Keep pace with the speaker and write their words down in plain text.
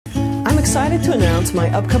excited to announce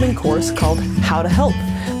my upcoming course called How to Help,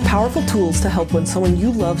 Powerful Tools to Help When Someone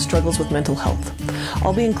You Love Struggles with Mental Health.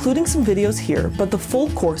 I'll be including some videos here, but the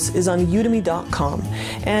full course is on udemy.com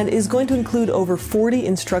and is going to include over 40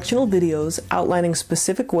 instructional videos outlining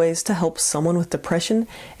specific ways to help someone with depression,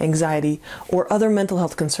 anxiety, or other mental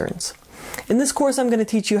health concerns. In this course, I'm going to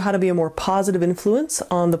teach you how to be a more positive influence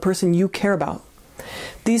on the person you care about.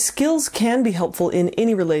 These skills can be helpful in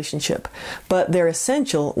any relationship, but they're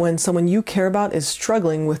essential when someone you care about is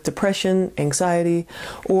struggling with depression, anxiety,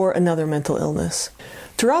 or another mental illness.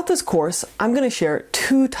 Throughout this course, I'm going to share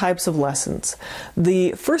two types of lessons.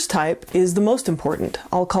 The first type is the most important.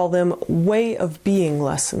 I'll call them way of being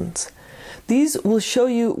lessons. These will show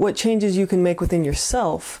you what changes you can make within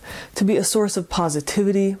yourself to be a source of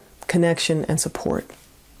positivity, connection, and support.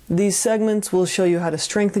 These segments will show you how to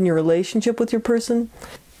strengthen your relationship with your person,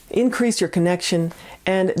 increase your connection,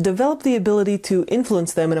 and develop the ability to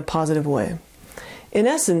influence them in a positive way. In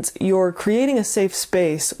essence, you're creating a safe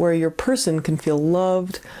space where your person can feel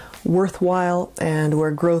loved, worthwhile, and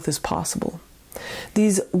where growth is possible.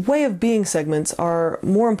 These way of being segments are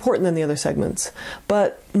more important than the other segments,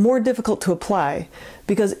 but more difficult to apply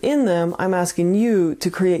because in them I'm asking you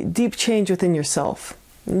to create deep change within yourself.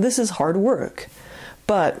 This is hard work,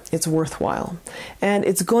 but it's worthwhile, and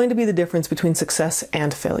it's going to be the difference between success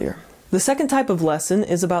and failure. The second type of lesson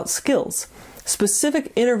is about skills,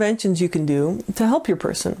 specific interventions you can do to help your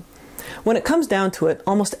person. When it comes down to it,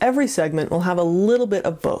 almost every segment will have a little bit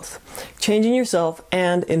of both, changing yourself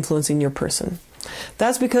and influencing your person.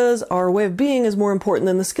 That's because our way of being is more important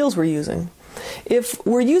than the skills we're using. If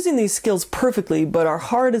we're using these skills perfectly, but our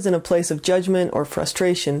heart is in a place of judgment or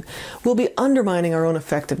frustration, we'll be undermining our own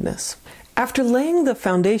effectiveness. After laying the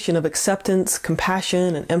foundation of acceptance,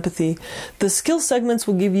 compassion, and empathy, the skill segments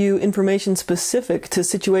will give you information specific to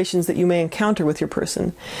situations that you may encounter with your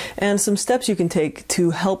person, and some steps you can take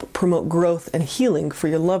to help promote growth and healing for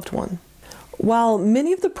your loved one. While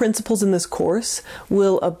many of the principles in this course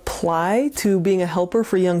will apply to being a helper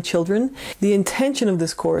for young children, the intention of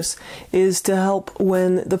this course is to help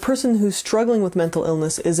when the person who's struggling with mental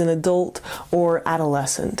illness is an adult or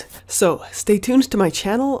adolescent. So stay tuned to my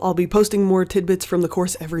channel. I'll be posting more tidbits from the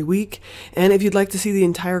course every week. And if you'd like to see the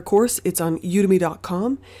entire course, it's on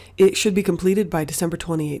udemy.com. It should be completed by December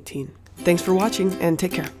 2018. Thanks for watching and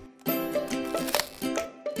take care.